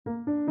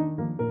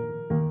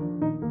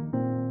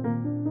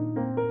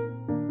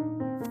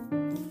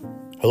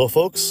Hello,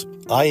 folks.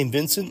 I am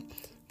Vincent.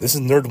 This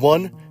is Nerd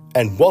One,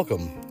 and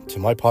welcome to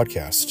my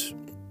podcast.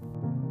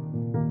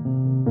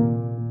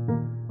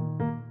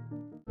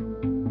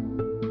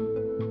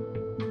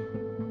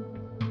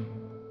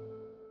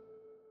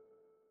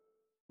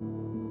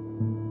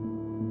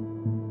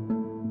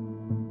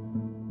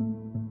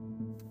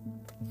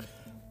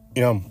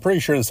 I'm pretty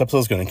sure this episode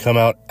is going to come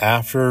out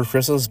after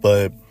Christmas,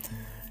 but,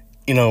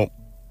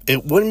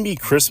 it wouldn't be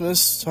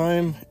Christmas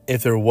time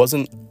if there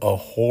wasn't a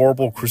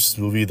horrible Christmas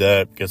movie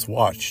that gets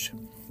watched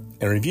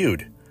and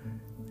reviewed.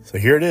 So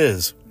here it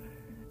is.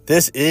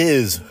 This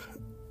is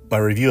my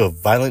review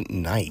of Violent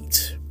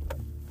Night.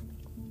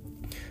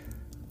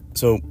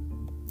 So,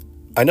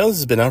 I know this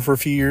has been out for a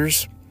few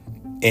years,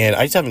 and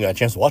I just haven't got a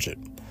chance to watch it.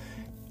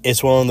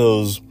 It's one of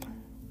those,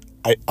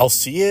 I'll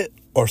see it,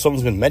 or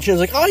someone's going to mention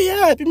it, it's like, oh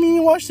yeah, I've been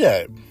meaning to watch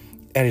that.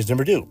 And I just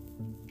never do.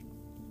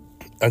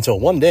 Until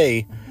one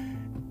day,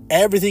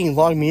 everything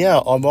logged me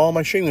out on all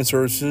my streaming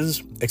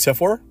services except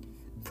for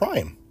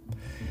Prime.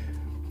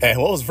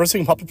 And what was the first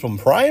thing that popped up from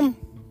Prime?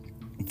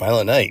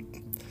 Violent Night.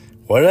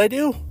 What did I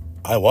do?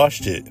 I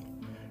watched it.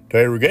 Do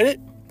I regret it?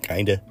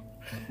 Kinda.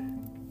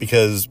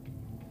 Because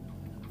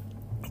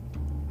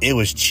it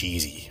was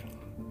cheesy.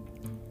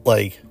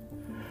 I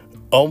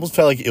almost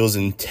felt like it was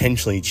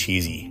intentionally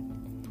cheesy.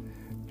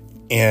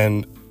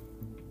 And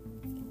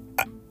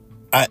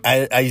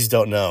I just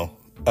don't know.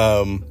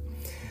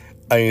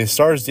 It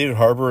stars David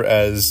Harbour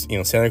as,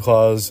 Santa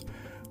Claus,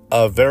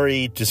 a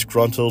very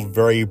disgruntled,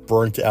 very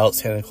burnt out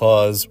Santa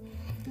Claus,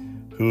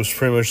 who's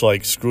pretty much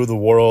like, screw the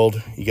world,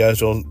 you guys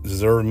don't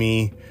deserve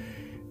me,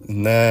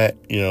 and that,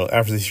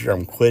 after this year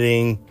I'm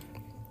quitting.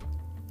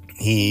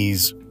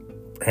 He's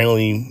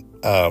apparently,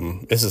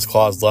 Mrs.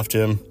 Claus left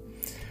him.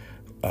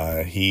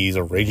 He's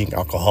a raging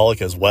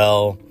alcoholic as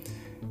well.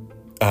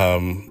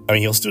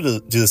 He'll still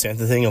do the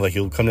Santa thing of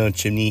he'll come down the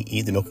chimney,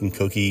 eat the milk and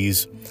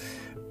cookies,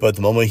 but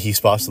the moment he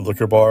spots the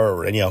liquor bar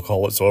or any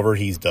alcohol whatsoever,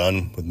 he's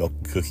done with milk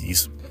and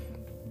cookies.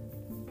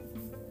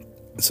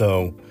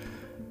 So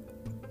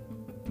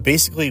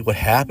basically what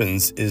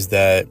happens is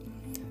that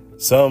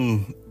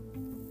some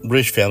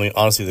rich family,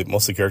 honestly,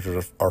 most of the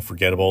characters are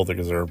forgettable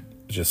because they're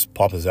just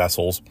pompous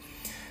assholes,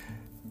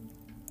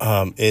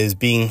 is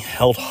being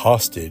held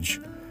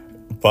hostage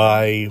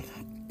by,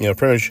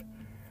 pretty much,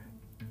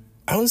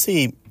 I wouldn't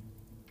say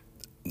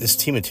this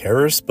team of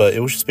terrorists, but it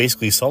was just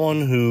basically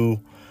someone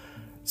who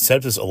set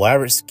up this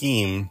elaborate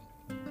scheme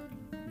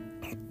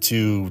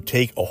to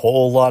take a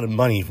whole lot of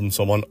money from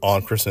someone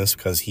on Christmas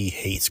because he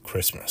hates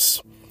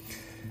Christmas.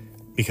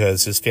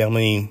 Because his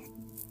family,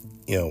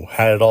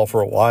 had it all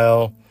for a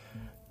while.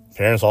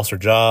 Parents lost their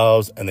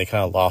jobs, and they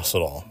kind of lost it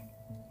all.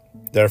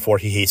 Therefore,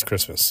 he hates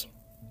Christmas.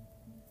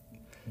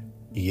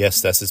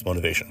 Yes, that's his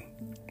motivation.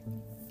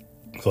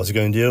 So what's he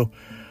going to do?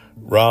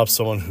 Rob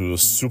someone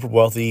who's super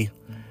wealthy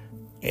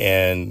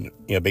and,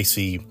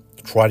 basically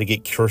try to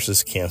get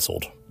curses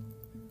canceled.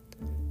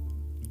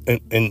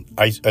 And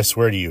I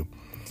swear to you,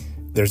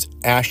 there's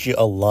actually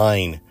a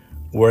line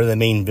where the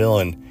main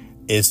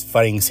villain is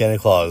fighting Santa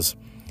Claus,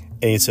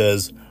 and he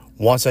says,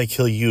 once I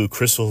kill you,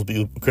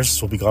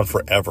 Christmas will be gone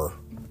forever.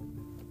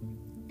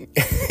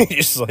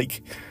 Just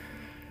like,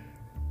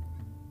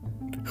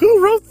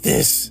 who wrote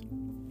this?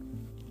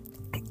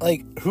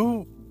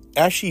 Who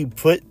actually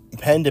put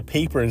pen to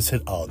paper and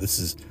said, oh, this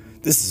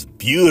is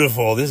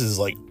beautiful, this is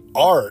like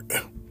art?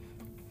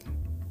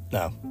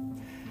 No.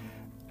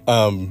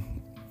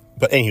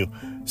 But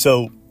anywho,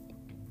 so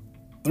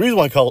the reason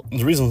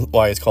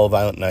why it's called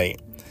Violent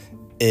Night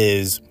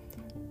is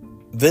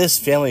this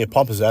family of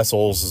pompous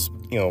assholes is,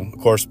 of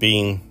course,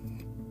 being,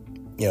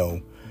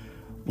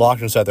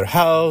 locked inside their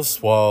house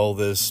while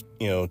this,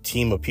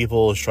 team of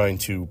people is trying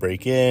to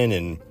break in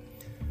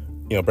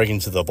and, break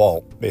into the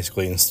vault,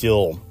 basically, and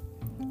steal,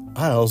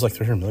 I don't know, it was like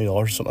 $300 million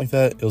or something like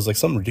that. It was like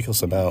some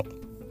ridiculous amount.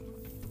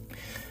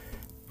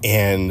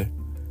 And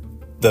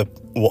the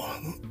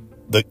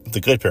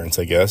good parents,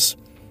 I guess,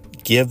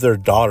 give their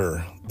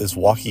daughter this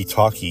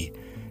walkie-talkie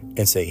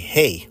and say,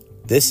 hey,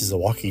 this is a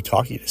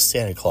walkie-talkie to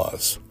Santa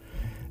Claus.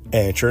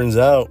 And it turns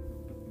out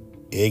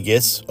it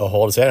gets a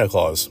hold of Santa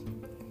Claus.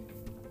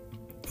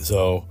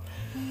 So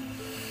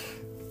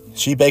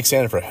she begs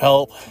Santa for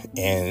help,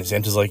 and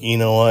Santa's like, you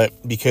know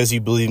what? Because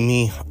you believe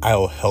me, I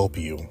will help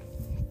you.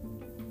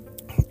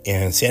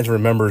 And Santa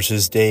remembers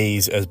his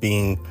days as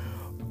being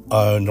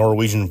a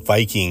Norwegian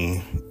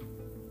Viking,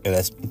 and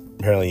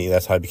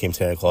that's how he became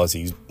Santa Claus.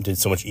 He did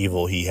so much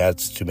evil, he had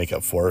to make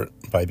up for it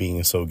by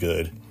being so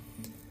good.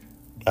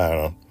 I don't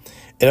know.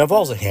 It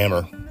involves a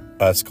hammer,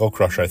 Skull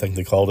Crusher, I think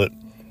they called it.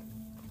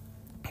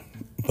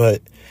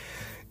 But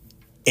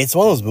it's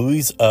one of those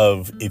movies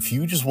of, if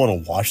you just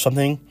want to watch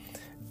something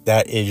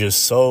that is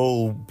just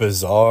so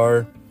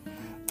bizarre,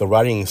 the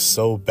writing is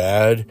so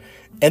bad,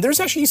 and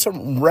there's actually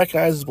some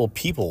recognizable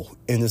people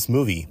in this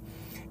movie.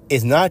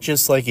 It's not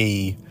just like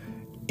a,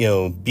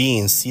 B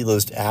and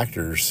C-list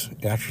actors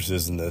and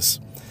actresses in this.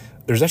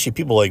 There's actually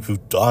people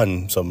who've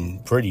done some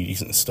pretty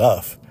decent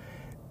stuff.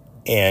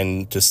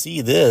 And to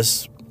see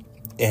this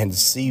and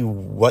see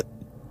what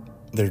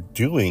they're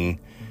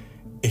doing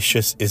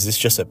is this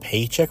just a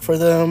paycheck for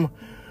them?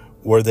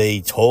 Were they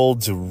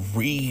told to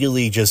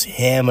really just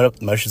ham it up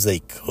as much as they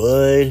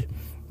could?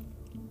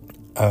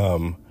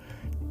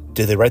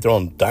 Did they write their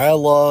own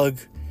dialogue?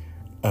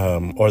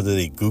 Or did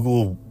they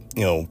Google,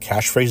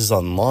 catchphrases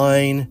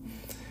online?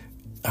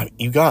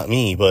 You got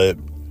me, but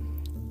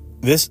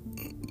this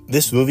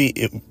movie,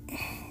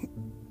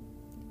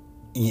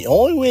 the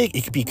only way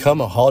it could become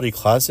a holiday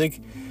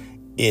classic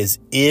is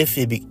if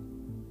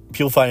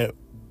people find it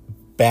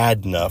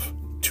bad enough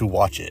to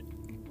watch it.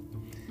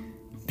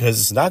 Because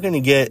it's not going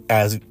to get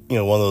as, one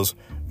of those,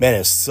 man,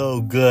 it's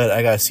so good,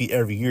 I got to see it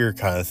every year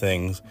kind of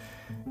things.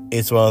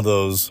 It's one of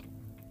those,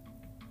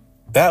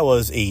 that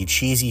was a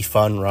cheesy,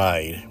 fun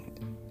ride.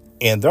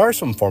 And there are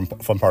some fun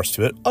parts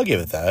to it. I'll give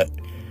it that.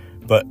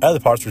 But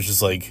other parts were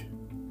just like,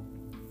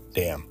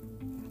 damn.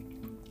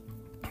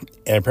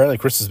 And apparently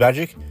Christmas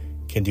Magic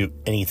can do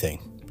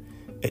anything.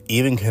 It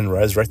even can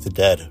resurrect the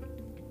dead.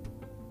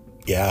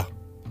 Yeah.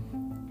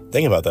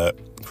 Think about that.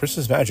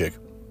 Christmas Magic.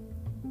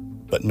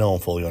 But no one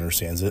fully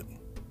understands it.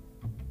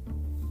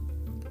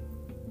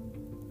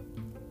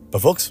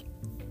 But folks,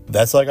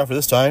 that's all I got for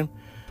this time.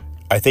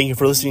 I thank you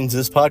for listening to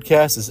this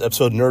podcast. This is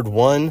episode Nerd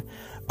 1.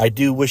 I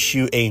do wish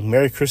you a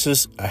Merry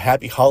Christmas, a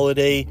Happy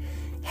Holiday,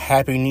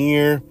 Happy New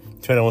Year,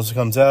 depending on when it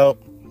comes out.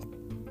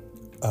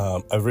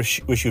 I wish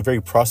you a very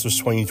prosperous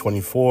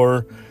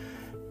 2024.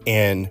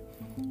 And,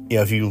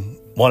 if you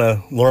want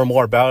to learn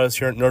more about us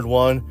here at Nerd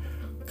 1,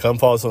 come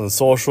follow us on the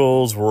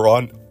socials. We're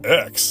on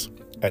X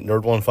at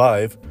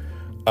Nerd15.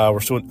 We're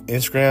still on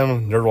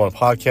Instagram, Nerd1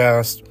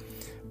 Podcast,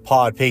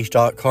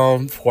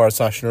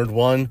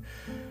 podpage.com/Nerd1.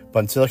 But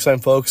until next time,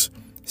 folks,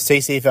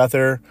 stay safe out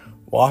there,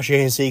 wash your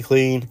hands, stay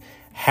clean,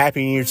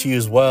 Happy New Year to you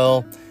as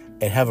well,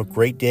 and have a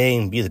great day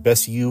and be the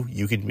best you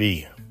can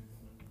be.